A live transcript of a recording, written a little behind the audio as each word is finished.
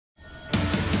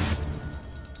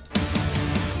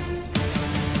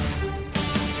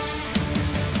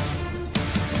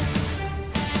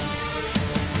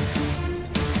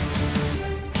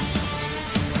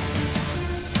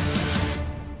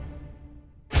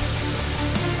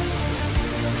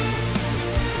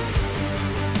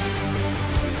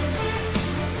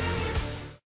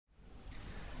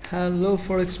Hello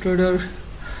ফরেক্স tedder,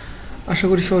 আশা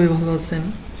করি সবাই ভালো আছেন।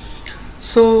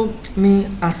 সো আমি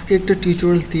আজকে একটা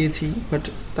টিউটোরিয়াল দিয়েছি, বাট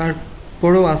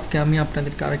তারপরেও আজকে আমি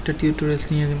আপনাদেরকে আরেকটা টিউটোরিয়াল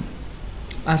নিয়ে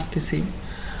আসতেছি।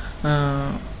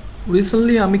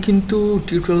 রিসেন্টলি আমি কিন্তু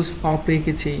টিউটোরিয়ালস অফ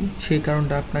রেখেছি, সেই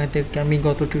কারণটা আপনাদেরকে আমি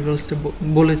গত টিউটোরিয়ালসটা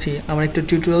বলেছি। আমার একটা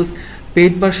টিউটোরিয়ালস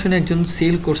পেইড ভার্সনে একজন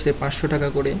সেল করছে 500 টাকা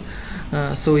করে।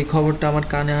 সো এই খবরটা আমার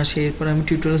কানে আসে, এরপর আমি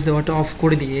টিউটোরিয়ালস দেওয়াটা অফ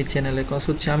করে দিই এই চ্যানেলে। কজ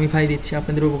হচ্ছে আমি ভাই দিচ্ছি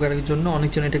আপনাদের উপকারের জন্য,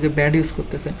 অনেকজন এটাকে ব্যাড ইউজ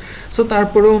করতেছে। সো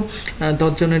তারপরেও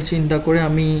 10 জনের চিন্তা করে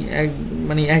আমি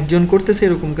একজন করতেছে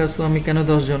এরকম কাজ, তো আমি কেন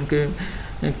 10 জনকে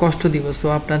কষ্ট দিব। সো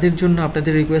আপনাদের জন্য,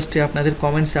 আপনাদের রিকোয়েস্টে, আপনাদের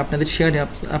কমেন্টসে, আপনাদের শেয়ারে,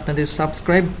 আপনাদের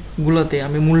সাবস্ক্রাইবগুলোতে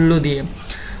আমি মূল্য দিয়ে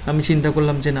আমি চিন্তা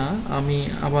করলাম যে না, আমি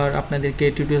আবার আপনাদেরকে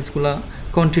টিউটোরিয়ালসগুলো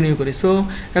কন্টিনিউ করি। সো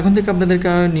এখন থেকে আপনাদেরকে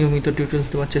নিয়মিত টিউটোরিয়ালস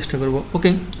দেওয়ার চেষ্টা করব।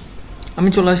 ওকে, আমি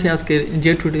চলে আসি আজকের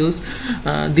যে টিউটোরিয়ালস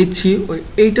দিচ্ছি।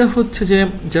 এইটা হচ্ছে যে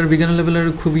যারা বিজ্ঞান লেভেলের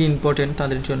খুবই ইম্পর্টেন্ট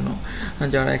তাদের জন্য,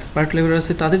 যারা এক্সপার্ট লেভেল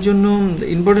আছে তাদের জন্য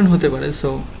ইম্পর্টেন্ট হতে পারে। সো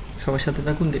সবার সাথে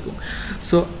থাকুন, দেখুন।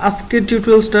 সো আজকের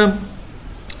টিউটোরিয়ালসটা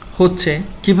হচ্ছে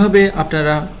কিভাবে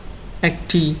আপনারা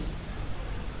একটি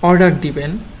অর্ডার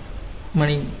দিবেন,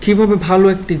 মানে কীভাবে ভালো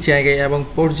একটি জায়গায় এবং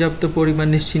পর্যাপ্ত পরিমাণ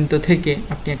নিশ্চিন্ত থেকে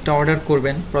আপনি একটা অর্ডার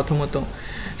করবেন প্রথমত,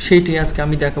 সেইটি আজকে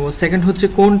আমি দেখাবো। সেকেন্ড হচ্ছে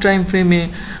কোন টাইম ফ্রেমে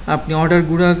আপনি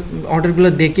অর্ডারগুলো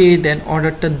দেখে দেন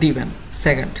অর্ডারটা দিবেন,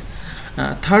 সেকেন্ড।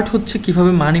 থার্ড হচ্ছে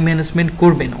কিভাবে মানি ম্যানেজমেন্ট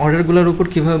করবেন, অর্ডারগুলোর উপর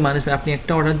কীভাবে ম্যানেজমেন্ট। আপনি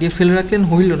একটা অর্ডার দিয়ে ফেলে রাখলেন,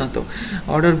 হইল না তো।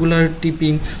 অর্ডারগুলোর টিপি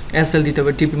এসএল দিতে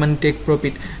হবে। টিপি মানে টেক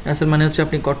প্রফিট, এসএল মানে হচ্ছে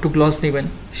আপনি কতটুকু লস নেবেন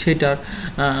সেটার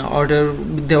অর্ডার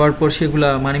দেওয়ার পর সেগুলো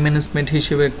মানি ম্যানেজমেন্ট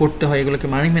হিসেবে করতে হয়, এগুলোকে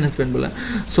মানি ম্যানেজমেন্ট বলে।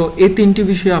 সো এই তিনটি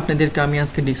বিষয়ে আপনাদেরকে আমি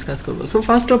আজকে ডিসকাস করবো। সো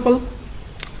ফার্স্ট অফ অল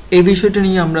এই বিষয়টা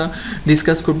নিয়ে আমরা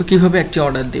ডিসকাস করব, কিভাবে একটি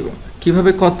অর্ডার দেব,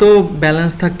 কিভাবে কত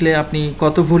ব্যালেন্স থাকলে আপনি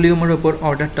কত ভলিউমের ওপর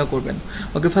অর্ডারটা করবেন।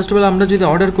 ওকে, ফার্স্ট অফ অল আমরা যদি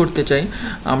অর্ডার করতে চাই,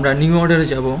 আমরা নিউ অর্ডারে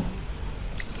যাব।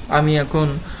 আমি এখন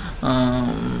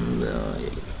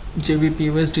জেবিপি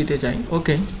ইউএসডিতে যাই।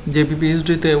 ওকে, জেবিপি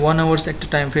ইউএসডিতে 1 আওয়ার্স একটা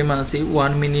টাইম ফ্রেম আছে,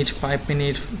 1 মিনিট, 5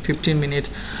 মিনিট, 15 মিনিট,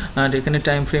 আর এখানে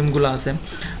টাইম ফ্রেমগুলো আছে।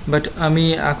 বাট আমি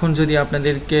এখন যদি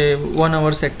আপনাদেরকে 1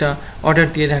 আওয়ার্স একটা অর্ডার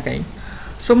দিয়ে দেখাই।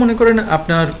 সো মনে করেন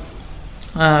আপনার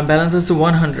ব্যালেন্স আছে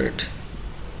 100।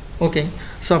 ওকে,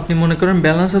 সো আপনি মনে করেন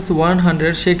ব্যালেন্স আছে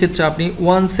 100, সেক্ষেত্রে আপনি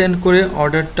 1 সেন্ট করে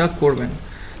অর্ডারটা করবেন।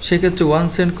 সেক্ষেত্রে 1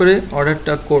 সেন্ট করে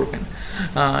অর্ডারটা করবেন।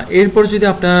 এরপর যদি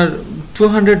আপনার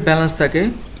 200 ব্যালেন্স থাকে,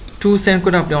 2 সেন্ট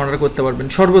করে আপনি অর্ডার করতে পারবেন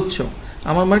সর্বোচ্চ।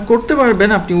 আমার মানে করতে পারবেন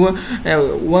আপনি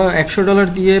 $100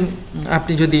 দিয়ে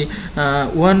আপনি যদি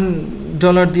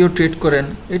 $1 দিয়েও ট্রেড করেন,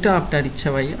 এটা আপনার ইচ্ছা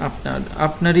ভাই,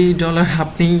 আপনারই ডলার,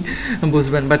 আপনি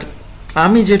বুঝবেন। বাট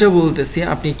আমি যেটা বলতেছি,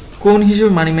 আপনি কোন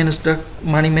হিসেবে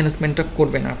মানি ম্যানেজমেন্টটা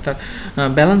করবেন, আপনার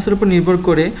ব্যালেন্সের উপর নির্ভর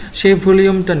করে সেই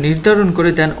ভলিউমটা নির্ধারণ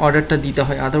করে দেন অর্ডারটা দিতে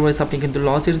হয়। আদারওয়াইজ আপনি কিন্তু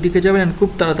লসের দিকে যাবেন, অ্যান্ড খুব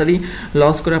তাড়াতাড়ি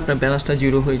লস করে আপনার ব্যালেন্সটা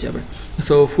জিরো হয়ে যাবে।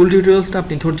 সো ফুল টিউটোরিয়ালসটা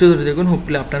আপনি ধৈর্য ধরে দেখুন,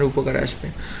 হোপফুলি আপনার উপকারে আসবে।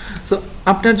 সো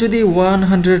আপনার যদি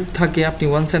 100 থাকে আপনি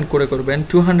 1 সেন্ট করে করবেন।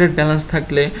 200 ব্যালেন্স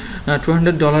থাকলে,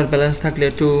 $200 ব্যালেন্স থাকলে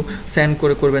 2 সেন্ট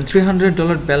করে করবেন।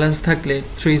 $300 ব্যালেন্স থাকলে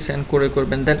 3 সেন্ট করে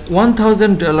করবেন। দেন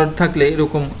 $1000 থাকলে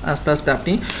এরকম আস্তে আস্তে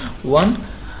আপনি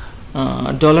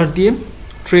 $1 দিয়ে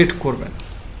ট্রেড করবেন।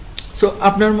 সো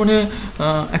আপনার মনে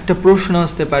একটা প্রশ্ন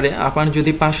আসতে পারে, আপনার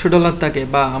যদি $500 থাকে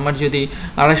বা আমার যদি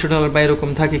 $250 বা এরকম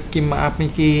থাকে, কি আপনি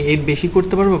কি এর বেশি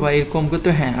করতে পারবো বা এর কম করতে?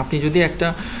 হ্যাঁ, আপনি যদি একটা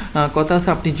কথা আছে,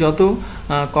 আপনি যত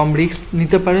কম রিস্ক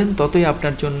নিতে পারেন ততই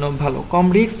আপনার জন্য ভালো। কম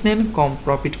রিস্ক নেন, কম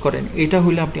প্রফিট করেন, এটা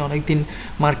হলে আপনি অনেক দিন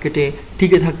মার্কেটে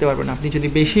টিকে থাকতে পারবেন। আপনি যদি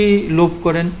বেশি লোভ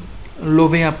করেন,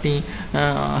 লোভে আপনি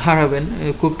হারাবেন,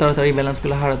 খুব তাড়াতাড়ি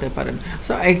ব্যালেন্সগুলো হারাতে পারেন।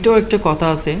 সো একটা কথা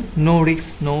আছে, নো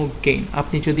রিস্ক নো গেইন।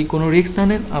 আপনি যদি কোনো রিস্ক না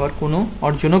নেন, আবার কোনো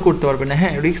অর্জনও করতে পারবেন না।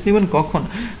 হ্যাঁ, রিস্ক নেবেন কখন?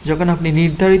 যখন আপনি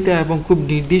নির্ধারিত এবং খুব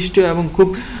নির্দিষ্ট এবং খুব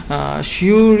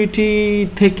সিউরিটি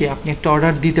থেকে আপনি একটা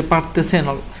অর্ডার দিতে পারতেছেন,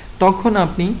 তখন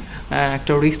আপনি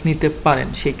একটা রিস্ক নিতে পারেন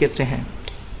সেই ক্ষেত্রে। হ্যাঁ,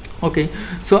 ওকে।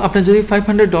 সো আপনার যদি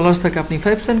 $500 থাকে, আপনি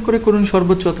 5 সেন্ট করে করুন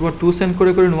সর্বোচ্চ, অথবা 2 সেন্ট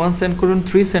করে করুন, 1 সেন্ট করুন,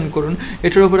 3 সেন্ট করুন।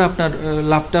 এটার উপরে আপনার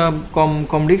লাভটা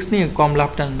কম রিস্ক নিয়ে কম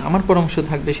লাভটা নেন, আমার পরামর্শ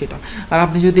থাকবে সেটা। আর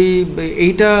আপনি যদি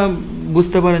এইটা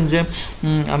বুঝতে পারেন যে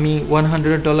আমি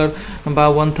 $100 বা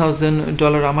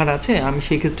 $1000 আমার আছে, আমি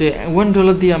সেক্ষেত্রে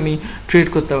 $1 দিয়ে আমি ট্রেড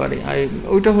করতে পারি,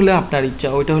 ওইটা হলে আপনার ইচ্ছা।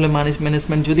 ওইটা হলে মানি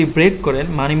ম্যানেজমেন্ট যদি ব্রেক করেন,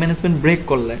 মানি ম্যানেজমেন্ট ব্রেক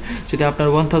করলে যদি আপনার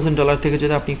 $1000 থেকে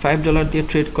যদি আপনি $5 দিয়ে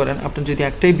ট্রেড করেন, আপনার যদি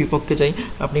একটাই বিপক্ষে যাই,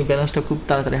 আপনি ব্যালেন্সটা খুব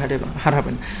তাড়াতাড়ি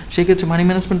হারাবেন। সেক্ষেত্রে মানি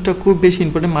ম্যানেজমেন্টটা খুব বেশি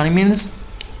ইম্পর্টেন্ট। মানি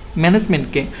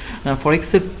ম্যানেজমেন্টকে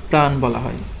ফরেক্সের প্রাণ বলা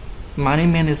হয়। মানি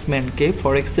ম্যানেজমেন্টকে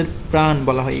ফরেক্সের প্রাণ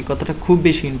বলা হয়, এই কথাটা খুব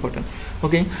বেশি ইম্পর্টেন্ট।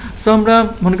 ওকে, সো আমরা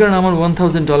মনে করেন আমার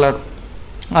 $1000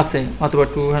 আছে, অথবা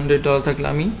 $200 থাকলে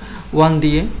আমি 1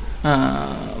 দিয়ে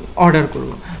অর্ডার করব।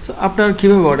 সো আপনারা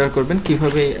কীভাবে অর্ডার করবেন,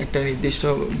 কীভাবে একটা নির্দিষ্ট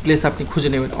প্লেস আপনি খুঁজে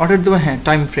নেবেন অর্ডার দেবেন। হ্যাঁ,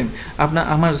 টাইম ফ্রেম,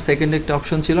 আমার সেকেন্ড একটা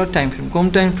অপশন ছিল টাইম ফ্রেম, কোন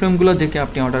টাইম ফ্রেমগুলো দেখে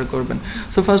আপনি অর্ডার করবেন।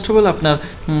 সো ফার্স্ট অফ অল আপনার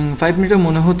 5 মিনিটে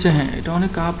মনে হচ্ছে হ্যাঁ এটা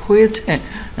অনেক আপ হয়েছে,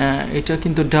 এটা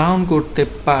কিন্তু ডাউন করতে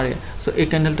পারে। সো এই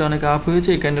ক্যান্ডেলটা অনেক আপ হয়েছে,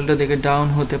 এই ক্যান্ডেলটা দেখে ডাউন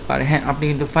হতে পারে। হ্যাঁ, আপনি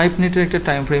কিন্তু 5 মিনিটের একটা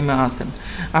টাইম ফ্রেমে আসেন।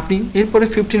 আপনি এরপরে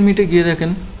 15 মিনিটে গিয়ে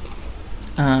দেখেন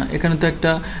এখানে তো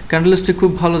একটা ক্যান্ডেলস্টিক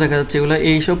খুব ভালো দেখা যাচ্ছে। এগুলো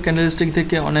এইসব ক্যান্ডেলস্টিক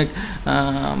থেকে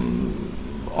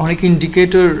অনেক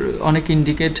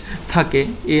ইন্ডিকেট থাকে।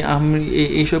 আমি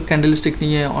এইসব ক্যান্ডেলস্টিক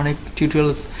নিয়ে অনেক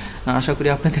টিউটোরিয়ালস আশা করি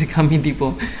আপনাদেরকে আমি দিব।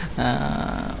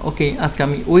 ওকে, আজকে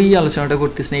আমি ওই আলোচনাটা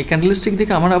করতেছি না। এই ক্যান্ডেলস্টিক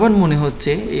দেখে আমার আবার মনে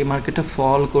হচ্ছে এই মার্কেটটা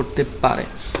ফল করতে পারে।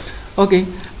 ওকে,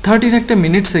 13 একটা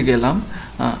মিনিটসে গেলাম,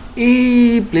 এই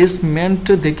প্লেসমেন্ট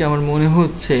দেখে আমার মনে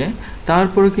হচ্ছে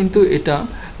তারপরে কিন্তু এটা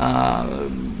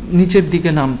নিচের দিকে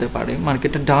নামতে পারে,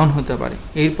 মার্কেটটা ডাউন হতে পারে।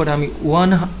 এরপরে আমি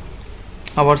 1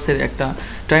 আওয়ার্সের একটা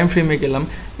টাইম ফ্রেমে গেলাম,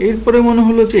 এরপরে মনে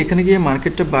হলো যে এখানে গিয়ে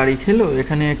মার্কেটটা বাড়ি খেলো,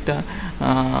 এখানে একটা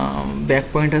ব্যাক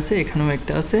পয়েন্ট আছে, এখানেও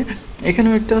একটা আছে,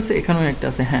 এখানেও একটা আছে, এখানেও একটা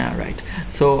আছে। হ্যাঁ, রাইট।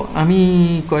 সো আমি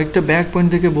কয়েকটা ব্যাক পয়েন্ট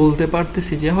থেকে বলতে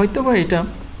পারতেছি যে হয়তো বা এটা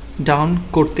ডাউন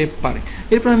করতে পারে।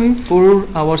 এরপর আমি 4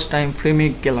 আওয়ার্স টাইম ফ্রেমে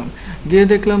গেলাম, গিয়ে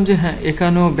দেখলাম যে হ্যাঁ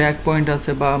এখানেও ব্যাক পয়েন্ট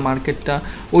আছে, বা মার্কেটটা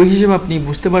ওই হিসেবে আপনি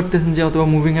বুঝতে পারতেছেন যে, অথবা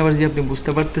মুভিং অ্যাভারেজ দিয়ে আপনি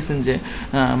বুঝতে পারতেছেন যে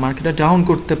মার্কেটটা ডাউন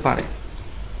করতে পারে।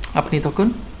 আপনি তখন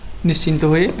নিশ্চিন্ত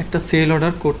হয়ে একটা সেল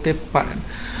অর্ডার করতে পারেন।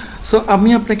 সো আমি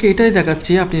আপনাকে এটাই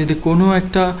দেখাচ্ছি, আপনি যদি কোনো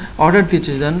একটা অর্ডার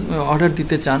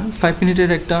দিতে চান 5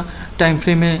 মিনিটের একটা টাইম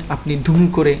ফ্রেমে আপনি ধুম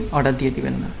করে অর্ডার দিয়ে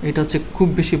দিবেন না। এটা হচ্ছে খুব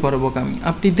বেশি বড় বোকামি।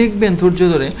 আপনি দেখবেন ধৈর্য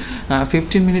ধরে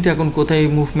 15 মিনিট এখন কোথায়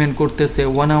মুভমেন্ট করতেছে,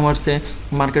 1 আওয়ার্সে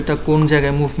মার্কেটটা কোন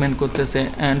জায়গায় মুভমেন্ট করতেছে,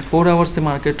 অ্যান্ড 4 আওয়ার্সে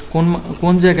মার্কেট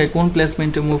কোন জায়গায় কোন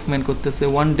প্লেসমেন্টে মুভমেন্ট করতেছে,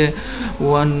 1 ডে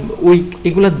 1 উইক,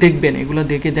 এগুলো দেখবেন। এগুলো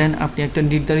দেখে দেন আপনি একটা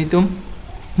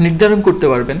নির্ধারণ করতে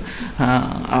পারবেন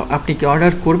আপনি কি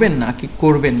অর্ডার করবেন না কি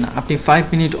করবেন না। আপনি 5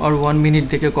 মিনিট আর 1 মিনিট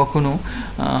দেখে কখনো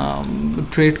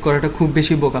ট্রেড করাটা খুব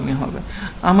বেশি বোকামি হবে।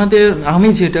 আমি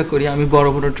যেটা করি, আমি বড়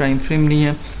বড় টাইম ফ্রেম নিয়ে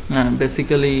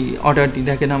বেসিক্যালি অর্ডার দিই।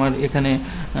 দেখেন আমার এখানে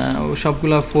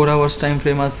সবগুলো 4 আওয়ার্স টাইম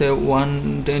ফ্রেম আছে, 1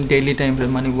 ডেইলি টাইম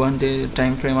ফ্রেম, মানে 1 ডে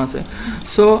টাইম ফ্রেম আছে।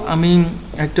 সো আমি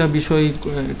একটা বিষয়,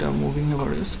 এটা মুভিং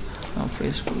এভারেজ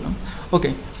ফ্রেশ করলাম। ওকে,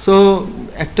 সো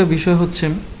একটা বিষয় হচ্ছে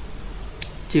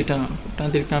যেটা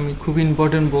আপনাদেরকে আমি খুব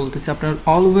ইম্পর্টেন্ট বলতেছি, আপনার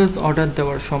অলওয়েজ অর্ডার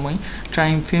দেওয়ার সময়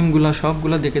টাইম ফ্রেমগুলো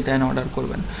সবগুলো দেখে দেন অর্ডার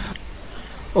করবেন।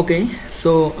 ওকে,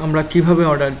 সো আমরা কিভাবে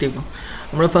অর্ডার দেব?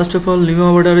 আমরা ফার্স্ট অফ অল নিউ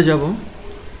অর্ডারে যাব।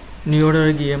 নিউ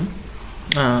অর্ডারে গিয়ে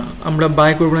আমরা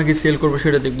বাই করবো নাকি সেল করবো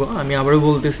সেটা দেখব। আমি আবারও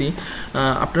বলতেছি,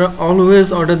 আপনারা অলওয়েজ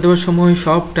অর্ডার দেওয়ার সময়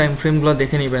সব টাইম ফ্রেমগুলো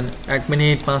দেখে নেবেন। 1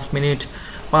 মিনিট,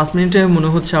 5 মিনিটে মনে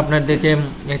হচ্ছে আপনার দেখে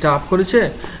এটা আপ করেছে,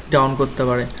 ডাউন করতে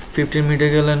পারে। 15 মিনিটে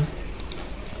গেলেন,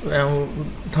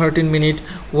 13 মিনিট,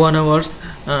 1 আওয়ার্স,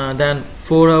 দেন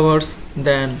 4 আওয়ার্স,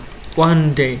 দেন 1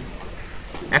 ডে।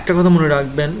 একটা কথা মনে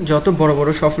রাখবেন, যত বড় বড়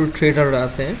সফল ট্রেডাররা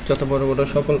আছে, যত বড় বড়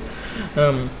সফল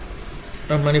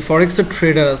মানে ফরেক্সের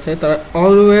ট্রেডার আছে, তারা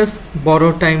অলওয়েজ বড়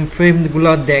টাইম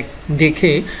ফ্রেমগুলো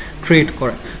দেখে ট্রেড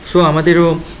করে। সো আমাদেরও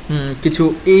কিছু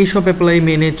এইসব অ্যাপ্লাই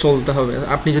মেনে চলতে হবে।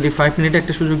 আপনি যদি 5 মিনিটে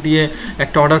একটা সুযোগ দিয়ে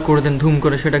একটা অর্ডার করে দেন ধুম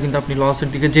করে, সেটা কিন্তু আপনি লসের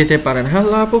দিকে যেতে পারেন। হ্যাঁ,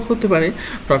 লাভও হতে পারে,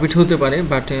 প্রফিট হতে পারে,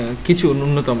 বাট কিছু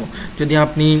ন্যূনতম। যদি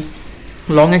আপনি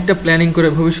লং একটা প্ল্যানিং করে,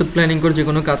 ভবিষ্যৎ প্ল্যানিং করে যে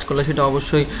কোনো কাজ করলে সেটা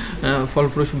অবশ্যই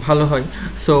ফলপ্রসূ ভালো হয়।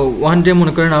 সো 1 ডে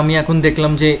মনে করেন আমি এখন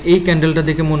দেখলাম যে এই ক্যান্ডেলটা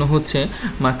দেখে মনে হচ্ছে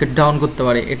মার্কেট ডাউন করতে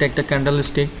পারে, এটা একটা ক্যান্ডেল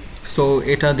স্টিক। সো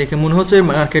এটা দেখে মনে হচ্ছে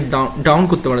মার্কেট ডাউন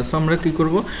করতে পারে। সো আমরা কী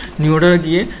করব, নিউ অর্ডারে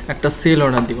গিয়ে একটা সেল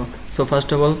অর্ডার দিব। So first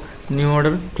of all new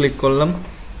order click করলাম,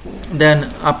 দেন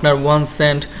আপনার 1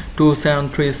 Saint, 2 Saint,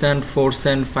 3 Saint, 4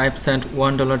 Saint, 5 Saint,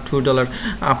 $1, $2।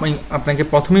 আপনাকে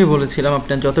প্রথমেই বলেছিলাম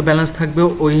আপনার যত ব্যালেন্স থাকবে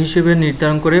ওই হিসেবে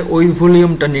নির্ধারণ করে, ওই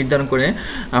ভলিউমটা নির্ধারণ করে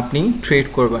আপনি ট্রেড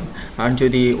করবেন। আর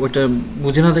যদি ওইটা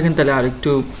বুঝে না থাকেন তাহলে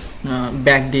আরেকটু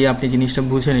ব্যাক দিয়ে আপনি জিনিসটা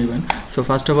বুঝে নেবেন। সো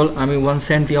ফার্স্ট অফ অল আমি 1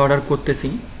 সেন্ট দিয়ে অর্ডার করতেছি,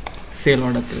 সেল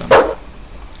অর্ডার দিলাম।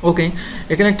 ওকে,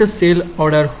 এখানে একটা সেল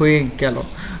অর্ডার হয়ে গেল।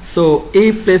 সো এই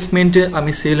প্লেসমেন্টে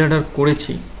আমি সেল অর্ডার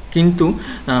করেছি, কিন্তু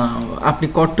আপনি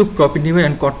কতটুক প্রফিট নেবেন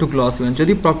অ্যান্ড কতটুক লস নেবেন।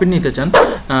 যদি প্রফিট নিতে চান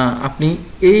আপনি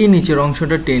এই নিচের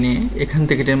অংশটা টেনে, এখান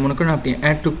থেকে টেনে মনে করেন আপনি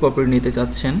এতটুক প্রফিট নিতে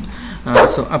চাচ্ছেন।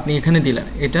 সো আপনি এখানে দিলেন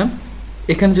এটা,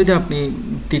 এখানে যদি আপনি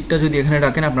তীরটা যদি এখানে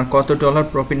রাখেন আপনার কত ডলার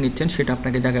প্রফিট নিচ্ছেন সেটা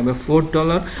আপনাকে দেখাবে,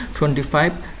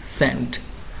 $4.25।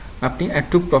 আপনি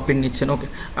এতটুক প্রফিট নিচ্ছেন। ওকে,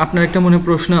 আপনার একটা মনে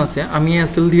প্রশ্ন আছে, আমি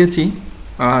এসএল দিয়েছি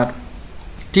আর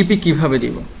টিপি কিভাবে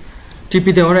দিব?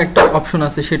 টিপি দেওয়ার একটা অপশন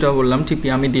আছে, সেটাও বললাম, টিপি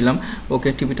আমি দিলাম। ওকে,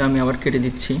 টিপিটা আমি আবার কেটে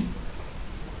দিচ্ছি।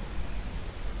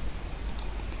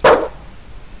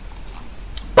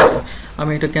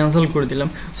 আমি এটা ক্যান্সেল করে দিলাম।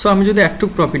 সো আমি যদি একটু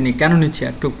প্রফিট নিই, কেন নিচ্ছি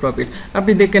একটু প্রফিট,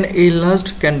 আপনি দেখেন এই লাস্ট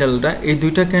ক্যান্ডেলটা, এই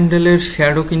দুইটা ক্যান্ডেলের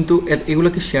শ্যাডো কিন্তু,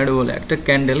 এগুলোকে শ্যাডো বলে। একটা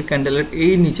ক্যান্ডেলের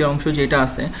এই নিচের অংশ যেটা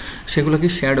আছে সেগুলোকে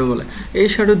শ্যাডো বলে। এই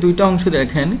শ্যাডো দুইটা অংশ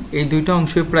দেখেন, এই দুইটা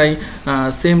অংশ প্রায়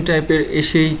সেম টাইপের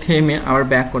এসেই থেমে আবার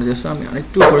ব্যাক করে যায়। সো আমি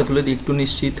আরেকটু উপরে তুলে দিই একটু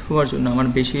নিশ্চিত হওয়ার জন্য, আমার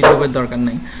বেশি লোভের দরকার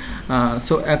নাই।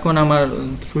 সো এখন আমার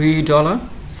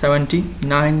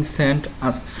 $3.79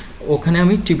 আছে, ওখানে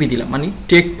আমি টিপি দিলাম, মানে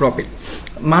টেক প্রফিট।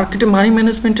 মার্কেটে মানি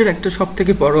ম্যানেজমেন্টের একটা সব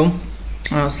থেকে বড়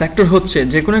সেক্টর হচ্ছে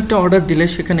যে কোনো একটা অর্ডার দিলে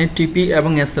সেখানে টিপি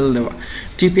এবং এসএল দেওয়া।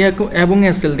 টিপি এবং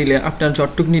এসএল দিলে আপনার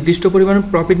যতটুকু নির্দিষ্ট পরিমাণ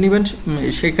প্রফিট নেবেন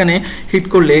সেখানে হিট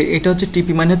করলে এটা হচ্ছে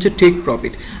টিপি, মানে হচ্ছে টেক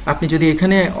প্রফিট। আপনি যদি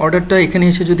এখানে অর্ডারটা এখানে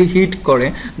এসে যদি হিট করে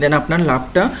দেন আপনার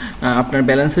লাভটা আপনার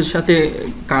ব্যালেন্সের সাথে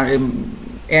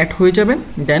অ্যাড হয়ে যাবে,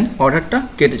 দেন অর্ডারটা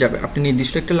কেটে যাবে, আপনি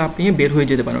নির্দিষ্ট একটা লাভ নিয়ে বের হয়ে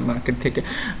যেতে পারেন মার্কেট থেকে।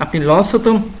 আপনি লস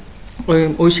হতো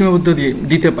ওই সীমাবদ্ধ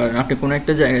দিতে পারেন। আপনি কোনো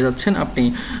একটা জায়গায় যাচ্ছেন, আপনি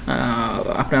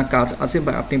আপনার কাজ আছে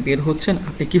বা আপনি বের হচ্ছেন,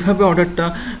 আপনি কিভাবে অর্ডারটা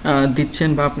দিচ্ছেন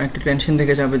বা আপনার একটা টেনশন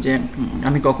থেকে যাবে যে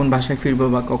আমি কখন বাসায় ফিরবো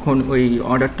বা কখন ওই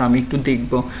অর্ডারটা আমি একটু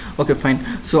দেখবো। Okay fine.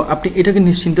 সো আপনি এটাকে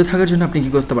নিশ্চিন্ত থাকার জন্য আপনি কী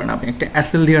করতে পারেন, আপনি একটা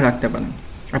এসএল দিয়ে রাখতে পারেন।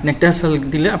 আপনি একটা এসএল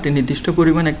দিলে আপনি নির্দিষ্ট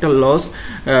পরিমাণ একটা লস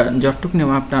যতটুকু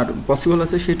নেওয়া আপনার পসিবল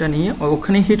আছে সেটা নিয়ে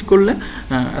ওখানে হিট করলে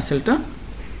এসএলটা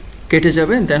কেটে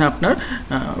যাবে, দেন আপনার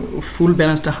ফুল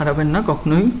ব্যালেন্সটা হারাবেন না,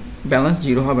 কখনোই ব্যালেন্স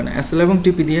জিরো হবে না। এসএল এবং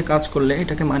টিপি দিয়ে কাজ করলে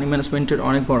এটাকে মানি ম্যানেজমেন্টের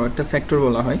অনেক বড় একটা সেক্টর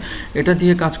বলা হয়। এটা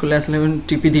দিয়ে কাজ করলে এসএল এবং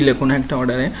টিপি দিলে কোনো একটা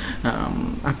অর্ডারে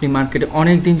আপনি মার্কেটে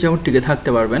অনেক দিন যাবত টিকে থাকতে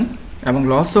পারবেন এবং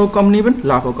লসও কম নেবেন,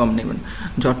 লাভও কম নেবেন।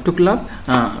 যতটুক লাভ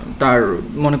তার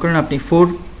মনে করেন আপনি $4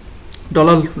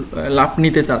 লাভ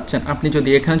নিতে চাচ্ছেন, আপনি যদি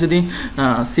এখানে যদি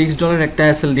 $6 একটা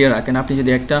এসএল দিয়ে রাখেন, আপনি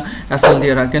যদি একটা এসএল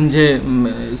দিয়ে রাখেন যে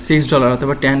 $6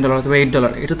 অথবা $10 অথবা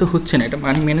 $8, এটা তো হচ্ছে না, এটা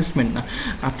মানি ম্যানেজমেন্ট না।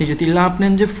 আপনি যদি লাভ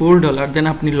নেন যে $4, দেন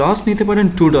আপনি লস নিতে পারেন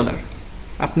 $2,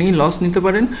 আপনি লস নিতে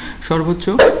পারেন সর্বোচ্চ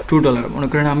 $2। মনে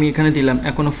করেন আমি এখানে দিলাম,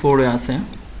 এখনও 4-এ আছে,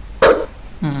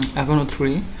 এখনও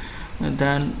 3,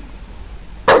 দেন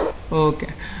ওকে,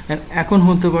 এখন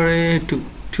হতে পারে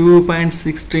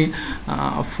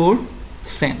 2.64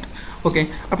 সেন্ট। ওকে,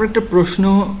 আপনার একটা প্রশ্ন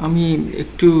আমি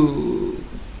একটু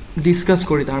ডিসকাস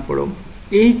করি তারপরেও।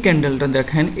 এই ক্যান্ডেলটা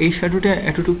দেখেন, এই শ্যাডোটা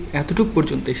এতটুক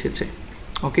পর্যন্ত এসেছে।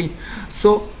 ওকে, সো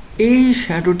এই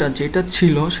শ্যাডোটা যেটা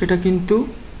ছিল সেটা কিন্তু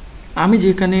আমি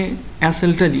যেখানে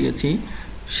এসএলটা দিয়েছি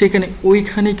সেখানে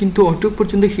ওইখানে কিন্তু ওইটুক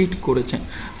পর্যন্ত হিট করেছে।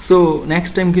 সো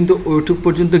নেক্সট টাইম কিন্তু ওইটুক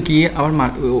পর্যন্ত গিয়ে আবার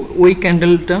ওই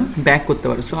ক্যান্ডেলটা ব্যাক করতে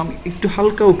পারে। সো আমি একটু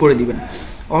হালকা উপরে দিবেন,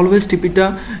 অলওয়েজ টিপিটা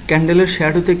ক্যান্ডেলের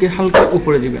শ্যাডো থেকে হালকা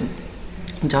উপরে দিবেন,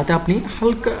 যাতে আপনি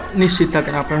হালকা নিশ্চিত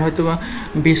থাকেন। আপনার হয়তো বা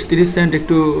 20-30 সেন্ট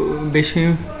একটু বেশি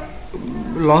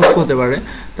লস হতে পারে,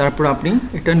 তারপর আপনি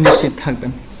এটা নিশ্চিত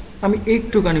থাকবেন। আমি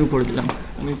একটুখানি উপরে দিলাম,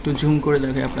 আমি একটু জুম করে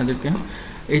দেখাই আপনাদেরকে।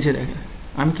 এই যে দেখেন,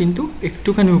 আমি কিন্তু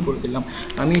একটুখানি উপরে দিলাম,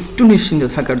 আমি একটু নিশ্চিন্ত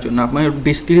থাকার জন্য। আপনার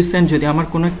 20-30 সেন্ট যদি আমার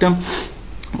কোনো একটা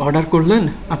অর্ডার করলেন,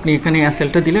 আপনি এখানে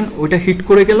এসএলটা দিলেন, ওইটা হিট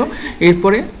করে গেল,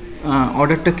 এরপরে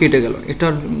অর্ডারটা কেটে গেল,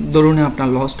 এটার দরুনে আপনার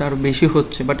লসটা আরও বেশি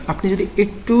হচ্ছে। বাট আপনি যদি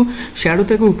একটু শ্যাডো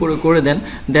থেকে উপরে করে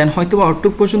দেন হয়তো বা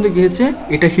আউটটুক পর্যন্ত গিয়েছে,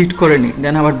 এটা হিট করেনি,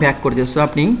 দেন আবার ব্যাক করে যাচ্ছে,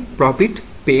 আপনি প্রফিট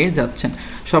পেয়ে যাচ্ছেন।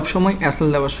 সবসময় এসএল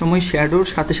দেওয়ার সময় শ্যাডোর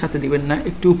সাথে সাথে দিবেন না,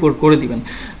 একটু উপর করে দিবেন,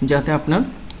 যাতে আপনার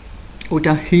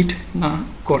ওইটা হিট না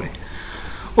করে।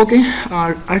 ওকে,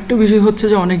 আর আরেকটা বিষয় হচ্ছে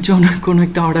যে অনেকজন কোনো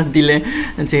একটা অর্ডার দিলে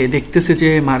যে দেখতেছে যে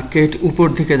মার্কেট উপর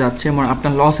দিকে যাচ্ছে,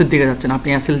 আপনার লসের দিকে যাচ্ছেন, আপনি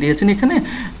এসএল দিয়েছেন এখানে,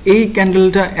 এই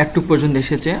ক্যান্ডেলটা একটু পর্যন্ত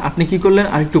এসেছে, আপনি কি করলেন,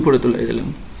 আরেকটু উপরে তুলে দিলেন,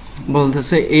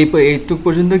 বলতেছে এইটুক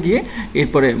পর্যন্ত গিয়ে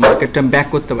এরপরে মার্কেটটা ব্যাক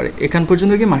করতে পারে, এখান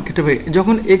পর্যন্ত গিয়ে মার্কেটটা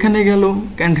যখন এখানে গেল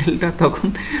ক্যান্ডেলটা, তখন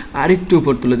আরেকটু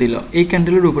উপর তুলে দিল, এই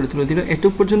ক্যান্ডেলের উপরে তুলে দিল,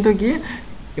 এটুক পর্যন্ত গিয়ে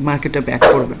মার্কেটটা ব্যাক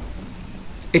করবে।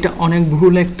 এটা অনেক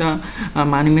ভুল একটা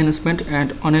মানি ম্যানেজমেন্ট অ্যান্ড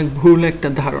অনেক ভুল একটা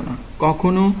ধারণা।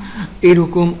 কখনো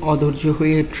এরকম অধৈর্য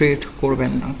হয়ে ট্রেড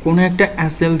করবেন না। কোনো একটা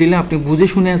এসএল দিলে আপনি বুঝে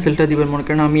শুনে এসএলটা দিবেন, মনে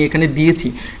করেন আমি এখানে দিয়েছি,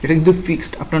 এটা কিন্তু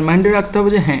ফিক্সড, আপনার মাইন্ডে রাখতে হবে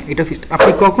যে হ্যাঁ এটা ফিক্সড।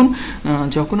 আপনি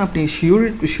যখন আপনি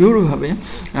শিওরভাবে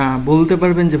বলতে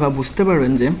পারবেন যে বা বুঝতে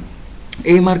পারবেন যে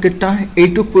এই মার্কেটটা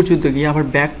এইটুক পর্যন্ত গিয়ে আবার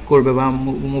ব্যাক করবে বা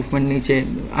মুভমেন্ট নিচে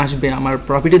আসবে, আমার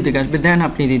প্রফিটের দিকে আসবে, দেন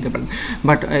আপনি দিতে পারেন।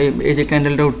 বাট এই যে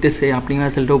ক্যান্ডেলটা উঠতেছে, আপনি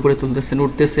ক্যাসেলটা উপরে তুলতেছেন,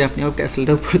 উঠতেছে, আপনিও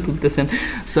ক্যাসেলটা উপরে তুলতেছেন,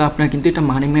 সো আপনার কিন্তু এটা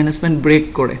মানি ম্যানেজমেন্ট ব্রেক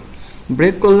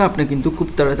করলে আপনি কিন্তু খুব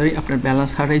তাড়াতাড়ি আপনার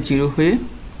ব্যালেন্স হারায় জিরো হয়ে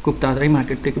খুব তাড়াতাড়ি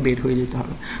মার্কেট থেকে বের হয়ে যেতে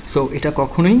হবে। সো এটা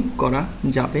কখনোই করা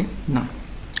যাবে না।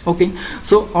 ওকে,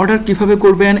 সো অর্ডার কীভাবে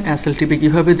করবেন, এসএলটিপি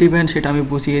কীভাবে দিবেন সেটা আমি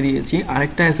বুঝিয়ে দিয়েছি।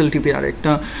 আরেকটা এসএলটিপির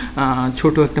আরেকটা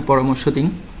ছোট একটা পরামর্শ দিন।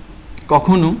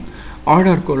 কখনো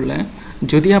অর্ডার করলে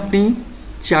যদি আপনি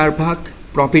 4 ভাগ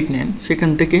প্রফিট নেন সেখান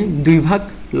থেকে 2 ভাগ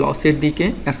লসের দিকে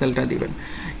এসএলটা দিবেন।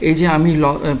 এই যে আমি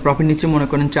প্রফিট নিচ্ছে মনে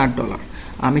করেন $4,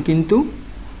 আমি কিন্তু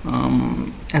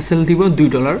এসএল দিব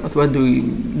 $2 অথবা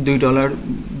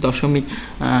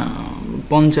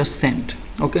 $2.50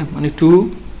 ওকে, মানে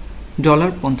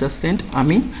 $2.50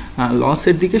 আমি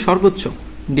লসের দিকে সর্বোচ্চ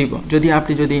দিব। যদি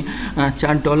আপনি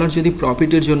 $4 যদি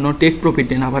প্রফিটের জন্য টেক প্রফিট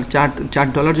নেন, আবার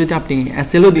 $4 যদি আপনি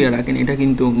এসএলও দিয়ে রাখেন, এটা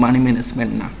কিন্তু মানি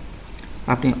ম্যানেজমেন্ট না।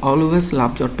 আপনি অলওয়েজ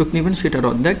লাভ যতটুক নেবেন সেটার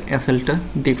অর্ধেক এসএলটা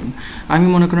দিবেন। আমি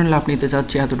মনে করেন লাভ নিতে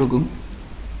চাচ্ছি এতটুকু,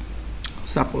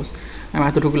 সাপোজ আমি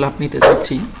এতটুকু লাভ নিতে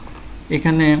চাচ্ছি,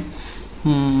 এখানে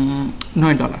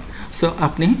 $9, সো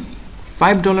আপনি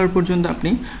 $5 পর্যন্ত আপনি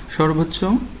সর্বোচ্চ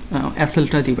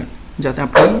এসএলটা দিবেন, যাতে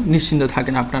আপনি নিশ্চিন্ত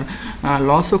থাকেন আপনার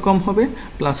লসও কম হবে,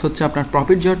 প্লাস হচ্ছে আপনার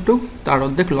প্রফিট যতটুক তার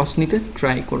অর্ধেক লস নিতে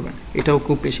ট্রাই করবেন, এটাও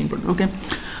খুব বেশি ইম্পর্টেন্ট। ওকে,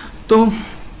 তো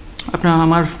আপনার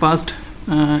আমার ফার্স্ট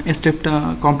স্টেপটা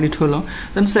কমপ্লিট হলো।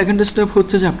 দেন সেকেন্ড স্টেপ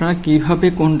হচ্ছে যে আপনারা কীভাবে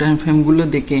কোন টাইম ফ্রেমগুলো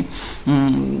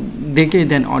দেখে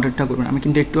দেন অর্ডারটা করবেন। আমি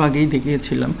কিন্তু একটু আগেই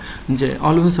দেখিয়েছিলাম যে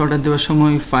অলওয়েজ অর্ডার দেওয়ার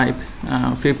সময় 5,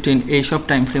 15 এইসব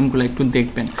টাইম ফ্রেমগুলো একটু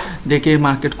দেখবেন, দেখে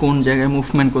মার্কেট কোন জায়গায়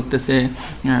মুভমেন্ট করতেছে,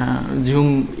 জুম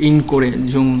ইন করে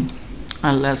জুম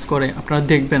লেস করে আপনারা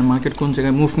দেখবেন মার্কেট কোন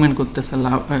জায়গায় মুভমেন্ট করতেছে,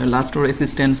 লাস্ট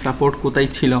রেসিস্ট্যান্স সাপোর্ট কোথায়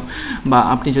ছিল, বা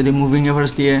আপনি যদি মুভিং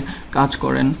এভারেজ দিয়ে কাজ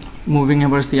করেন, মুভিং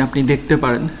এভারেজ দিয়ে আপনি দেখতে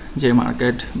পারেন যে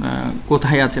মার্কেট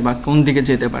কোথায় আছে বা কোন দিকে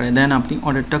যেতে পারে, দেন আপনি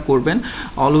অর্ডারটা করবেন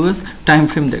অলওয়েজ টাইম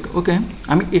ফ্রেম দেখে। ওকে,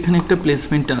 আমি এখানে একটা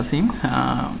প্লেসমেন্ট আছি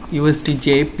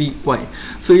USD/JPY।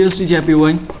 So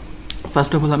USD/JPY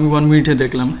first of all আমি 1 মিনিটে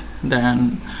দেখলাম, দেন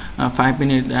 5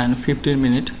 মিনিট, দেন 15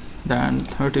 মিনিট, দেন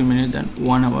 30 মিনিট, দেন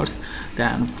 1 আওয়ার্স,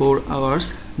 দেন 4 আওয়ার্স,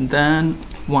 দেন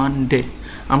 1 ডে।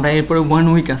 আমরা এরপরে 1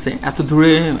 উইক আছে, এত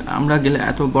দূরে আমরা গেলে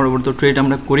এত বড় বড় তো ট্রেড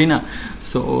আমরা করি না।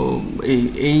 সো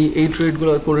এই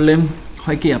ট্রেডগুলো করলে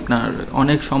হয় কি আপনার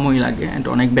অনেক সময় লাগে অ্যান্ড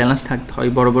অনেক ব্যালেন্স থাকতে হয়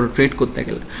বড় বড় ট্রেড করতে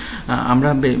গেলে। আমরা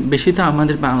বেশিতে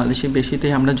আমাদের বাংলাদেশে বেশিতে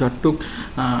আমরা যতটুক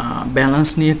ব্যালেন্স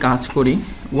নিয়ে কাজ করি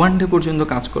 1 ডে পর্যন্ত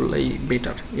কাজ করলেই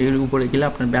বেটার। এর উপরে গেলে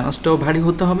আপনার ব্যালেন্সটাও ভারী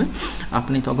হতে হবে,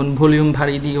 আপনি তখন ভলিউম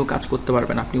ভারী দিয়েও কাজ করতে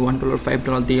পারবেন, আপনি $1,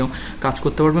 $5 দিয়েও কাজ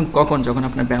করতে পারবেন, কখন? যখন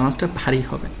আপনার ব্যালেন্সটা ভারী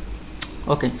হবে।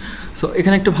 ওকে, সো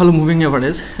এখানে একটা ভালো মুভিং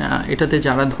এভারেজ, এটাতে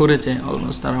যারা ধরেছে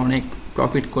অলমোস্ট তারা অনেক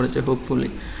প্রফিট করেছে, হোপফুলি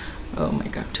মাই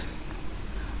গড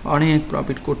অনেক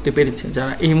প্রফিট করতে পেরেছে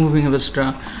যারা এই মুভিং এভারেজটা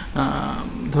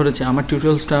ধরেছে। আমার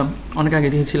টিউটোরিয়ালসটা অনেক আগে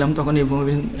দিয়েছিলাম, তখন এই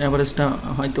মুভিং এভারেজটা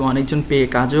হয়তো অনেকজন পেয়ে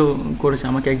কাজও করেছে।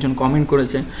 আমাকে একজন কমেন্ট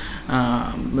করেছে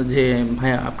যে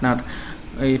ভাইয়া আপনার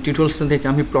এই টিউটোরিয়ালসটা দেখে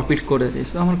আমি প্রফিট করে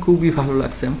দিয়েছি, আমার খুবই ভালো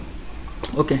লাগছে।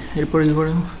 ওকে, এরপরে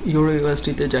ইউরো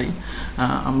USD-তে যাই,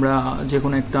 আমরা যে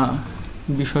কোনো একটা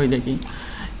বিষয় দেখি।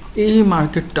 এই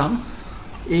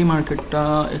মার্কেটটা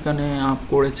এখানে আপ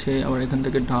করেছে, আবার এখান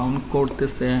থেকে ডাউন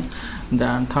করতেছে,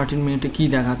 দেন 13 মিনিটে কি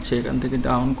দেখাচ্ছে, এখান থেকে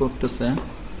ডাউন করতেছে,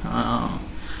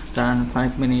 দেন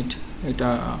 5 মিনিট এটা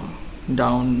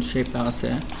ডাউন শেপে আছে,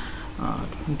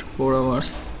 24 আওয়ার্স,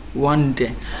 1 ডে।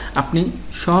 আপনি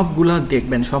সবগুলা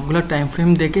দেখবেন, সবগুলা টাইম ফ্রেম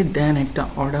দেখে দেন একটা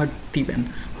অর্ডার দিবেন,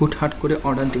 হুটহাট করে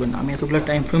অর্ডার দিবেন না। আমি এতগুলো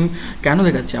টাইম ফ্রেম কেন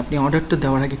দেখাচ্ছি, আপনি অর্ডারটা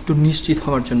দেওয়ার আগে একটু নিশ্চিত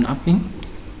হওয়ার জন্য। আপনি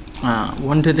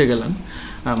 1 ডেতে গেলেন,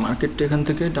 মার্কেটটা এখান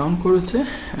থেকে ডাউন করেছে,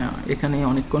 এখানে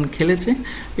অনেকক্ষণ খেলেছে,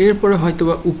 এরপরে হয়তো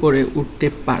বা উপরে উঠতে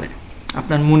পারে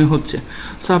আপনার মনে হচ্ছে।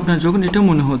 সো আপনার যখন এটা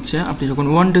মনে হচ্ছে, আপনি যখন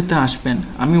 1 ডেতে আসবেন,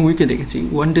 আমি উইকে দেখেছি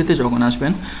 1 ডেতে যখন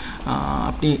আসবেন,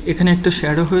 আপনি এখানে একটা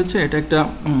শ্যাডো হয়েছে, এটা একটা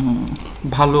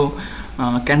ভালো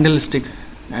ক্যান্ডেলস্টিক,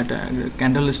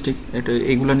 এটা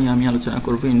এগুলো নিয়ে আমি আলোচনা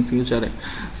করবো ইন ফিউচারে।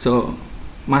 সো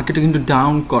মার্কেটে কিন্তু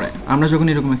ডাউন করে, আমরা যখন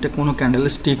এরকম একটা কোনো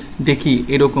ক্যান্ডেলস্টিক দেখি,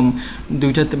 এরকম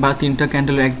 2টা বা 3টা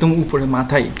ক্যান্ডেল একদম উপরে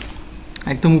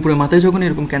মাথায় যখন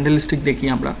এরকম ক্যান্ডেলস্টিক দেখি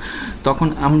আমরা, তখন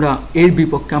আমরা এর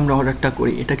বিপক্ষে আমরা অর্ডারটা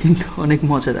করি। এটা কিন্তু অনেক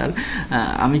মজাদার।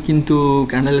 আমি কিন্তু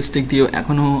ক্যান্ডেলস্টিক দিয়েও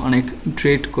এখনও অনেক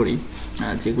ট্রেড করি,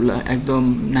 যেগুলো একদম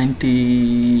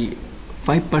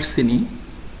 95%ই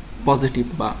পজিটিভ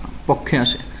বা পক্ষে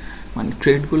আসে, মানে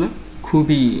ট্রেডগুলো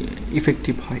খুবই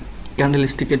ইফেক্টিভ হয়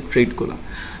ক্যান্ডেলস্টিকের ট্রেডগুলো।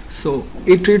 সো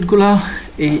এই ট্রেডগুলো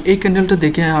এই ক্যান্ডেলটা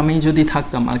দেখে আমি যদি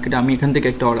থাকতাম মার্কেটে, আমি এখান থেকে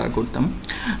একটা অর্ডার করতাম,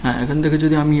 এখান থেকে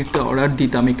যদি আমি একটা অর্ডার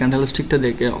দিতাম এই ক্যান্ডেলস্টিকটা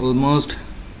দেখে, অলমোস্ট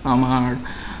আমার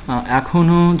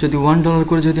এখনও যদি $1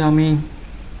 করে যদি আমি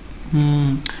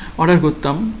অর্ডার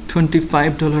করতাম,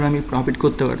 $25 আমি প্রফিট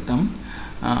করতে পারতাম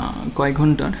কয়েক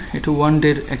ঘন্টার। এটা 1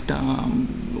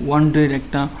 ডের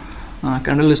একটা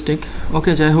ক্যান্ডেলস্টিক।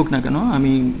 ওকে, যাই হোক না কেন,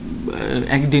 আমি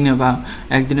একদিনে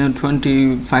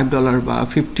 $25 বা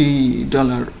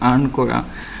 $50 আর্ন করা,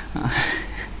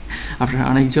 আপনারা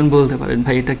অনেকজন বলতে পারেন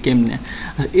ভাই এটা কেমনে।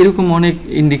 এরকম অনেক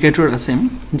ইন্ডিকেটর আছে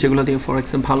যেগুলো দিয়ে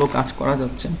ফরেক্সে ভালো কাজ করা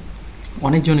যাচ্ছে।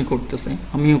 অনেকজনই করতেছে,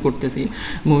 আমিও করতেছি,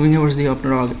 মুভিং এভারেজ দিয়ে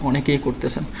আপনারা অনেকেই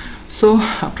করতেছেন। সো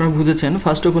আপনারা বুঝেছেন,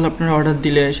 ফার্স্ট অফ অল আপনারা অর্ডার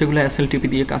দিলে সেগুলো SLTP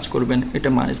দিয়ে কাজ করবেন, এটা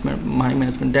মানি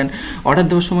ম্যানেজমেন্ট। দেন অর্ডার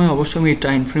দেওয়ার সময় অবশ্যই এই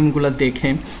টাইম ফ্রেমগুলো দেখে,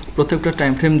 প্রত্যেকটা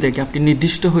টাইম ফ্রেম দেখে আপনি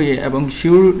নির্দিষ্ট হয়ে এবং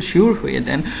শিওর হয়ে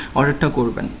দেন অর্ডারটা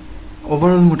করবেন।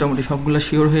 ওভারঅল মোটামুটি সবগুলো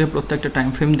শিওর হয়ে প্রত্যেকটা টাইম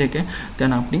ফ্রেম দেখে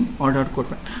দেন আপনি অর্ডার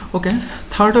করবেন। ওকে,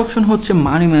 থার্ড অপশন হচ্ছে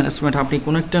মানি ম্যানেজমেন্ট। আপনি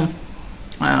কোনো একটা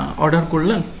অর্ডার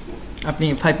করলেন, আপনি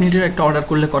 5 মিনিটের একটা অর্ডার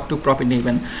করলে কতটুকু প্রফিট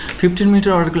নেবেন, 15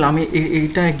 মিনিটের অর্ডার করলে আমি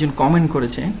এইটা একজন কমেন্ট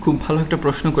করেছে, খুব ভালো একটা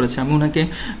প্রশ্ন করেছে। আমি ওনাকে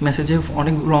মেসেজে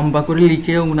অনেক লম্বা করে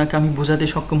লিখে ওনাকে আমি বোঝাতে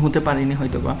সক্ষম হতে পারিনি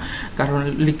হয়তো বা, কারণ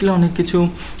লিখলে অনেক কিছু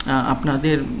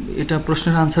আপনাদের এটা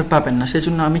প্রশ্নের আনসার পাবেন না।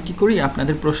 সেজন্য আমি কি করি,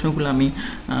 আপনাদের প্রশ্নগুলো আমি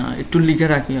একটু লিখে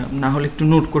রাখি, না হলে একটু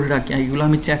নোট করে রাখি, এইগুলো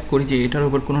আমি চেক করি যে এটার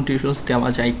উপর কোনো টিউটোরিয়ালস দেওয়া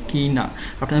যায় কি না,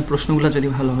 আপনাদের প্রশ্নগুলো যদি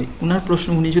ভালো হয়। ওনার প্রশ্ন,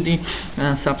 উনি যদি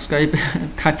সাবস্ক্রাইব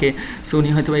থাকে সো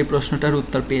উনি হয়তো এই প্রশ্নটার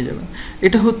উত্তর পেয়ে যাবেন।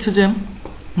 এটা হচ্ছে যে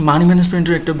মানি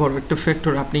ম্যানেজমেন্টের একটা বড় একটা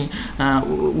ফ্যাক্টর। আপনি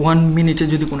 1 মিনিটে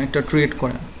যদি কোনো একটা ট্রেড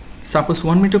করেন, সাপোজ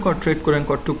 1 মিনিটে ট্রেড করেন,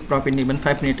 কতটুকু প্রফিট নেবেন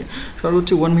 5 মিনিটে, সর্বোচ্চ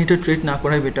 1 মিনিটে ট্রেড না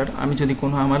করাই বেটার। আমি যদি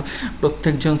কোনো আমার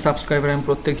প্রত্যেকজন সাবস্ক্রাইবার, আমি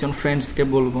প্রত্যেকজন ফ্রেন্ডসকে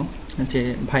বলবো যে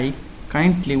ভাই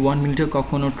কাইন্ডলি 1 মিনিটে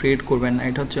কখনও ট্রেড করবেন না,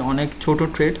 এটা হচ্ছে অনেক ছোট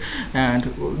ট্রেড, অ্যান্ড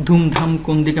ধুমধাম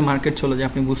কোন দিকে মার্কেট চলে যায়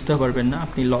আপনি বুঝতে পারবেন না,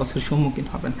 আপনি লসের সম্মুখীন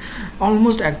হবেন।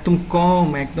 অলমোস্ট একদম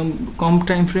কম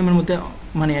টাইম ফ্রেমের মধ্যে,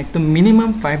 মানে একদম মিনিমাম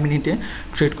 5 মিনিটে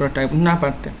ট্রেড করার টাইম না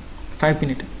পারতে 5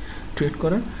 মিনিটে ট্রেড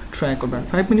করার ট্রাই করবেন।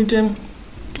 5 মিনিটে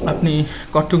আপনি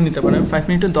কতটুকু নিতে পারেন, 5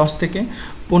 মিনিটে 10 থেকে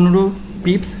 15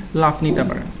 পিপস লাভ নিতে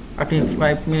পারেন। আপনি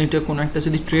 5 মিনিটে কোনো একটা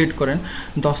যদি ট্রেড করেন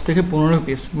 10 থেকে 15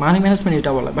 পিপস, মানি ম্যানেজমেন্ট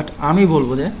এটা বলা, বাট আমি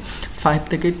বলবো যে 5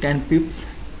 থেকে 10 পিপস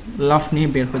লাভ নিয়ে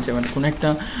বের হয়ে যাবেন। কোনো একটা,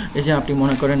 এই যে আপনি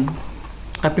মনে করেন,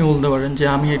 আপনি বলতে পারেন যে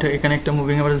আমি এখানে একটা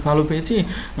মুভিং এভারেজ ভালো পেয়েছি,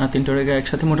 3টা জায়গায়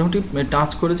একসাথে মোটামুটি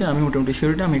টাচ করেছে, আমি মোটামুটি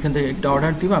সিউরিটি আমি এখান থেকে একটা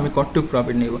অর্ডার দিব, আমি কতটুকু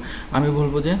প্রফিট নেব। আমি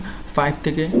বলবো যে 5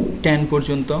 থেকে 10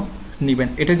 পর্যন্ত নেবেন।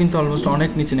 এটা কিন্তু অলমোস্ট অনেক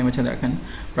নিচে নেমেছে, দেখেন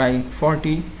প্রায়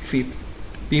 40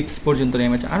 পিপস পর্যন্ত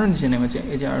নেমেছে, আরও নিচে নেমেছে,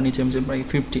 এই যে আরও নিচে নেমেছে প্রায়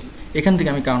 50। এখান থেকে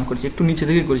আমি কাউন্ট করছি, একটু নিচে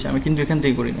থেকে করেছি আমি, কিন্তু এখান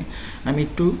থেকে করিনি, আমি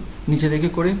একটু নিচে থেকে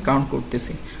করে কাউন্ট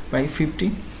করতেছি, প্রায় 50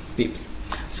 পিপস।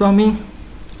 সো আমি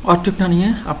অর্ধেক না নিয়ে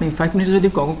আপনি 5 মিনিটে যদি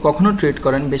কখনো ট্রেড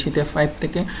করেন, বেশিতে 5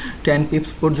 থেকে 10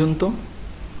 পিপস পর্যন্ত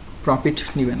প্রফিট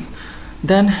নেবেন।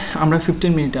 দেন আমরা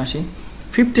 15 মিনিটে আসি।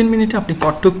 15 মিনিটে আপনি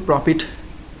কতটুক প্রফিট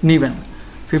নেবেন,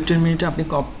 15 মিনিটে আপনি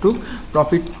কতটুক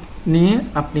প্রফিট নিয়ে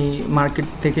আপনি মার্কেট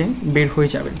থেকে বের হয়ে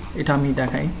যাবেন, এটা আমি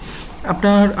দেখাই।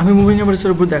 আমি মুভিং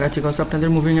এভারেজের উপর দেখাচ্ছি, বিকজ আপনাদের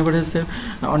মুভিং এভারেজের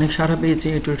অনেক সারা পেয়েছে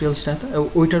এই টিউটোরিয়ালসটা,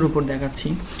 ওইটার উপর দেখাচ্ছি।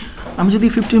 আমি যদি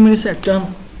 15 মিনিটসে একটা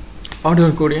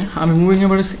অর্ডার করে আমি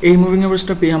মুভিং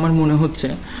এভারেজটা পেয়ে আমার মনে হচ্ছে,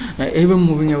 এবং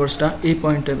মুভিং এভারেজটা এই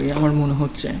পয়েন্টটা পেয়ে আমার মনে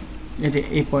হচ্ছে, এই যে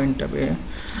এই পয়েন্টটা পেয়ে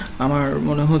আমার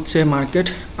মনে হচ্ছে মার্কেট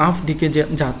আপ দিকে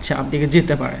যাচ্ছে, আপ দিকে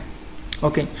যেতে পারে।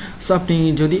 ওকে, সো আপনি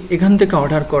যদি এখান থেকে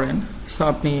অর্ডার করেন, সো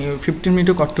আপনি 15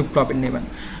 মিনিটে কতটুকু প্রফিট নেবেন,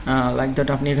 লাইক দ্যাট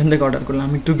আপনি এখান থেকে অর্ডার করলেন।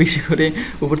 আমি একটু বেশি করে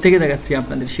উপর থেকে দেখাচ্ছি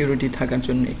আপনাদের সিউরিটি থাকার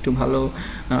জন্য, একটু ভালো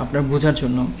আপনার বোঝার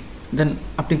জন্য। দেন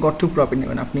আপনি কতটুকু প্রফিট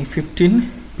নেবেন, আপনি 15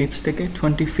 পিপস থেকে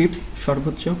 20 পিপস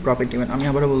সর্বোচ্চ প্রফিট নেবেন। আমি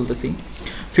আবারও বলতেছি,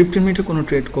 15 মিনিটে কোনো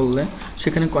ট্রেড করলে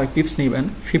সেখানে কয় পিপস নেবেন,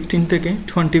 15 থেকে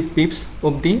 20 পিপস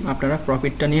অবধি আপনারা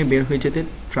প্রফিটটা নিয়ে বের হয়ে যেতে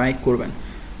ট্রাই করবেন।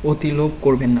 অতি লোভ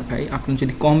করবেন না ভাই, আপনার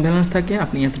যদি কম ব্যালেন্স থাকে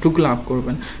আপনি এতটুকু লাভ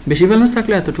করবেন, বেশি ব্যালেন্স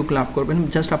থাকলে এতটুকু লাভ করবেন।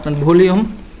 জাস্ট আপনার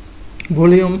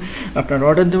ভলিউম আপনার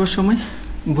অর্ডার দেওয়ার সময়,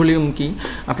 ভলিউম কি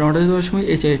আপনার অর্ডার দেওয়ার সময়,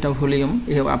 এই যে এটা ভলিউম,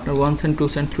 আপনার 1 সেন্ট 2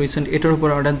 সেন্ট 3 সেন্ট এটার উপর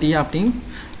অর্ডার দিয়ে আপনি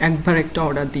একবার একটা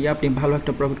অর্ডার দিয়ে আপনি ভালো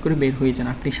একটা প্রফিট করে বের হয়ে যান।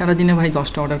 আপনি সারাদিনে ভাই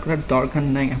 10টা অর্ডার করার দরকার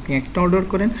নাই, আপনি একটা অর্ডার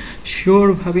করেন,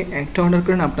 শিওরভাবে একটা অর্ডার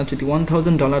করেন। আপনার যদি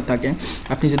 $1000 থাকে,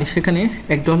 আপনি যদি সেখানে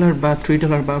 $1 বা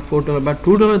 $3 বা $4 বা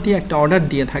 $2 দিয়ে একটা অর্ডার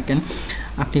দিয়ে থাকেন,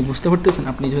 আপনি বুঝতে পারতেছেন,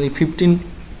 আপনি যদি 15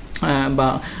 বা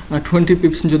 20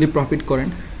 পিপস যদি প্রফিট করেন,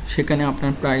 সেখানে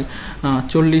আপনার প্রায়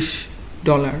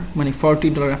 $40 মানে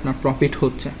 $40 আপনার প্রফিট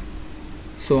হচ্ছে।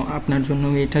 সো আপনার জন্য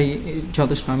এটাই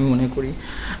যথেষ্ট আমি মনে করি।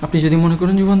 আপনি যদি মনে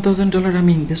করেন যে $1000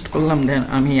 আমি ইনভেস্ট করলাম, দেন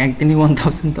আমি একদিনই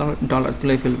 $1000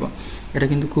 তুলে ফেলবো, এটা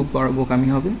কিন্তু খুব বড় বোকামি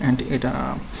হবে। অ্যান্ড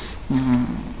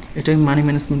এটাই মানি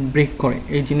ম্যানেজমেন্ট ব্রেক করে,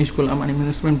 এই জিনিসগুলো মানি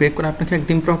ম্যানেজমেন্ট ব্রেক করে আপনাকে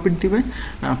একদিন প্রফিট দিবে,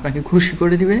 আপনাকে খুশি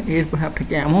করে দিবে, এরপর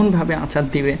আপনাকে এমনভাবে আচার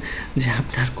দিবে যে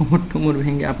আপনার কোমর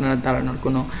ভেঙে আপনার দাঁড়ানোর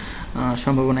কোনো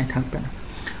সম্ভাবনাই থাকবে না।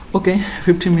 ওকে,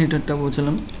 15 মিনিটেরটা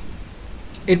বুঝলাম।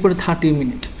 এরপরে 30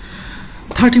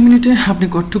 মিনিটে আপনি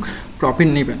কতটুকু প্রফিট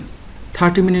নেবেন,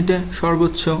 30 মিনিটে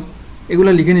সর্বোচ্চ, এগুলো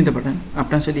লিখে নিতে পারেন।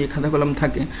 আপনার যদি খাতা কলম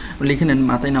থাকে লিখে নেন,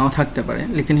 মাথায় নাও থাকতে পারে,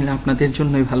 লিখে নিলে আপনাদের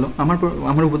জন্যই ভালো।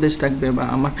 আমার উপদেশ থাকবে বা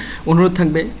আমার অনুরোধ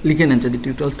থাকবে, লিখে নেন যদি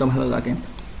টিউটোরিয়ালসটা ভালো লাগে।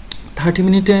 30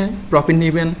 মিনিটে প্রফিট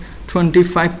নেবেন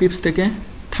 25 পিপস থেকে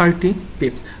 30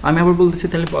 পিপস। আমি আবার বলতেছি,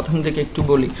 তাহলে প্রথম থেকে একটু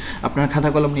বলি। আপনার খাতা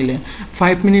কলম নিলে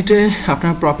 5 মিনিটে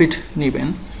আপনার প্রফিট নেবেন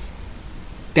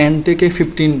 10 থেকে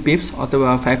 15 পিপস অথবা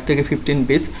 5 থেকে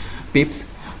 15 পিপস।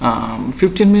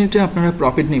 15 মিনিটে আপনারা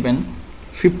প্রফিট নেবেন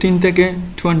 15 থেকে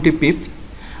 20 পিপস।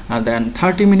 দেন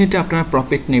 30 মিনিটে আপনারা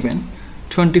প্রফিট নেবেন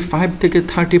 25 থেকে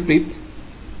 30 পিপ।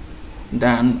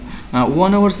 দেন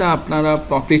 1 আওয়ার্সে আপনারা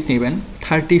প্রফিট নেবেন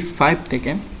 35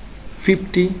 থেকে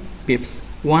 50 পিপস।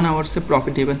 1 আওয়ার্সে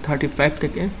প্রফিট নেবেন 35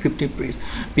 থেকে 50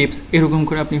 পিপস। এরকম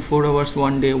করে আপনি 4 আওয়ার্স,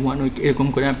 1 ডে, 1 উইক, এরকম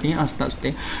করে আপনি আস্তে আস্তে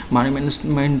মানি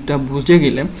ম্যানেজমেন্টটা বুঝে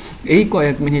গেলে, এই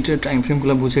কয়েক মিনিটের টাইম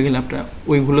ফ্রেমগুলো বুঝে গেলে আপনারা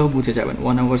ওইগুলোও বুঝে যাবেন।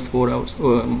 1 hours, 4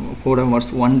 hours,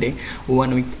 1 day, 1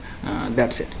 week,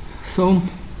 that's it. So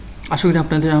আশা করি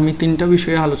আপনাদের আমি 3টা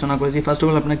বিষয়ে আলোচনা করেছি। ফার্স্ট অফ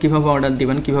অল আপনার কীভাবে অর্ডার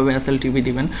দিবেন, কীভাবে SLTP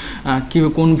দিবেন,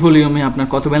 কোন ভলিউমে আপনার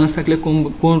কত ব্যালেন্স থাকলে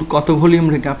কত ভলিউম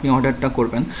রেখে আপনি অর্ডারটা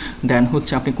করবেন। দেন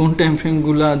হচ্ছে আপনি কোন টাইম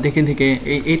ফ্রেমগুলো দেখে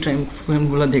এই টাইম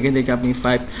ফ্রেমগুলো দেখে আপনি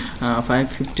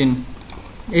 5-15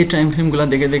 এই টাইম ফ্রেমগুলো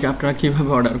দেখে আপনারা কীভাবে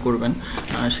অর্ডার করবেন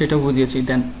সেটা বুঝিয়েছি।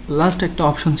 দেন লাস্ট একটা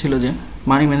অপশন ছিল যে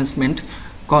মানি ম্যানেজমেন্ট,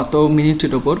 কত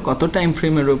মিনিটের ওপর, কত টাইম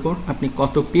ফ্রেমের ওপর আপনি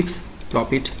কত পিপস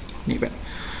প্রফিট নেবেন।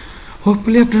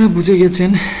 হোপফুলি আপনারা বুঝে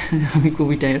গেছেন। আমি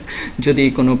খুবই টায়ার্ড। যদি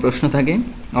কোনো প্রশ্ন থাকে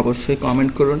অবশ্যই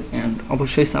কমেন্ট করুন অ্যান্ড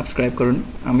অবশ্যই সাবস্ক্রাইব করুন।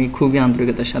 আমি খুবই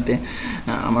আন্তরিকতার সাথে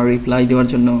আমার রিপ্লাই দেওয়ার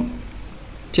জন্য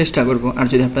চেষ্টা করব। আর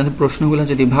যদি আপনাদের প্রশ্নগুলো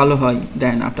যদি ভালো হয়,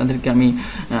 দেন আপনাদেরকে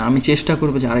আমি চেষ্টা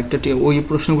করব যে আরেকটা ওই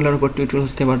প্রশ্নগুলোর উপর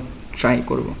টিউটোরিয়ালস দেওয়ার ট্রাই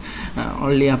করব।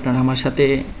 অনলি আপনারা আমার সাথে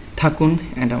থাকুন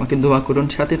অ্যান্ড আমাকে দোয়া করুন।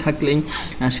 সাথে থাকলেই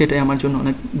সেটাই আমার জন্য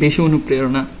অনেক বেশি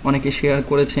অনুপ্রেরণা। অনেকে শেয়ার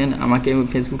করেছেন, আমাকে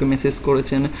ফেসবুকে মেসেজ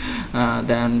করেছেন,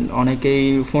 দেন অনেকেই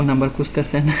ফোন নাম্বার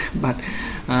খুঁজতেছেন, বাট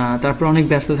তারপর অনেক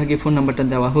ব্যস্ত থাকি, ফোন নাম্বারটা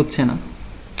দেওয়া হচ্ছে না।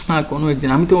 কোনো একদিন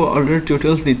আমি তো অলরেডি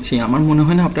টিউটোরিয়ালস দিচ্ছি, আমার মনে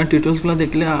হয় না আপনার টিউটোরিয়ালসগুলো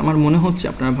দেখলে আমার মনে হচ্ছে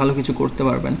আপনারা ভালো কিছু করতে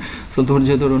পারবেন। সো ধৈর্য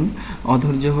ধরুন,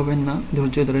 অধৈর্য হবেন না,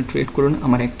 ধৈর্য ধরে ট্রেড করুন।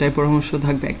 আমার একটাই পরামর্শ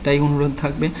থাকবে, একটাই অনুরোধ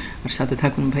থাকবে, আর সাথে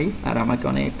থাকুন ভাই, আর আমাকে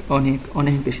অনেক অনেক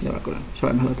অনেক বেশি দেওয়া করুন।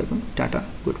 সবাই ভালো থাকুন। Tata,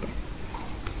 good bye.